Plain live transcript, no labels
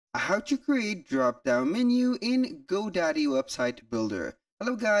How to create drop-down menu in GoDaddy website builder.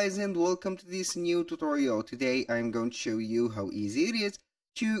 Hello guys and welcome to this new tutorial. Today I'm going to show you how easy it is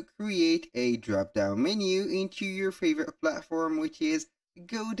to create a drop-down menu into your favorite platform, which is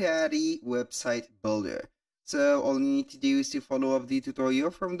GoDaddy website builder. So all you need to do is to follow up the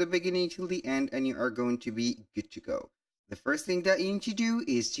tutorial from the beginning till the end and you are going to be good to go. The first thing that you need to do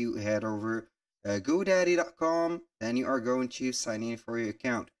is to head over GoDaddy.com. Then you are going to sign in for your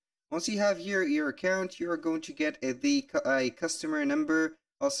account. Once you have here your account, you are going to get a customer number,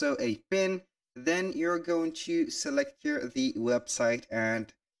 also a PIN. Then you're going to select here the website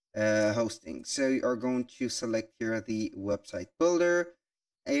and hosting. So you are going to select here the website builder.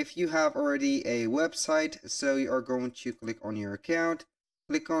 If you have already a website, so you are going to click on your account,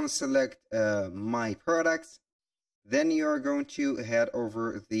 click on select my products. Then you are going to head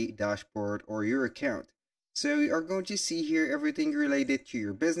over the dashboard or your account. So you are going to see here everything related to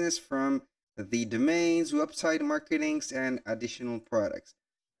your business, from the domains, website marketings, and additional products.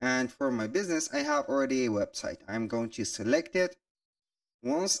 And for my business, I have already a website. I'm going to select it.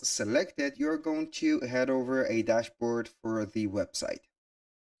 Once selected, you're going to head over a dashboard for the website.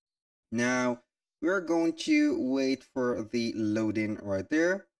 Now, we're going to wait for the loading right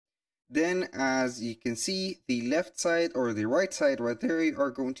there. Then, as you can see, the left side or the right side right there, you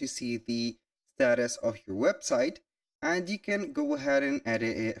are going to see the status of your website, and you can go ahead and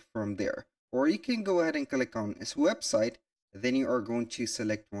edit it from there, or you can go ahead and click on this website. Then you are going to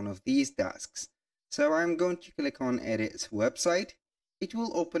select one of these tasks. So I'm going to click on edit website. It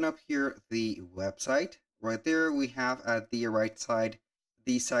will open up here the website. Right there we have at the right side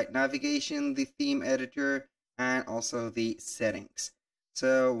the site navigation, the theme editor, and also the settings.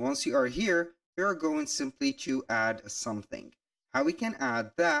 So once you are here, you're going simply to add something. How we can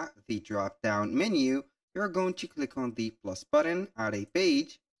add that, the drop down menu, you're going to click on the plus button, add a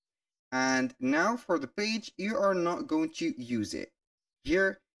page. And now for the page, you are not going to use it.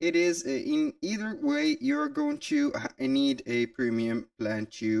 Here it is. In either way, you're going to need a premium plan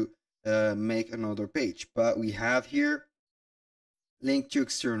to make another page. But we have here link to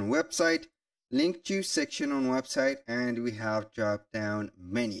external website, link to section on website, and we have drop down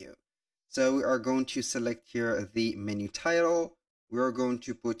menu. So we are going to select here the menu title. We are going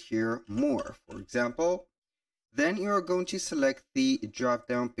to put here more, for example. Then you are going to select the drop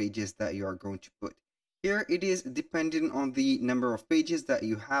down pages that you are going to put. Here it is dependent on the number of pages that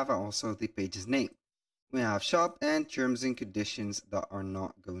you have, and also the page's name. We have shop and terms and conditions that are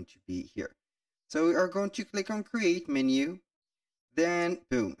not going to be here. So we are going to click on create menu. Then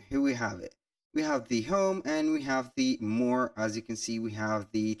boom, here we have it. We have the home and we have the more. As you can see, we have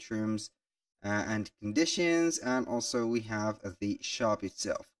the terms and conditions, and also we have the shop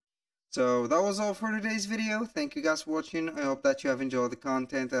itself. So that was all for today's video. Thank you guys for watching. I hope that you have enjoyed the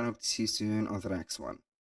content and I hope to see you soon on the next one.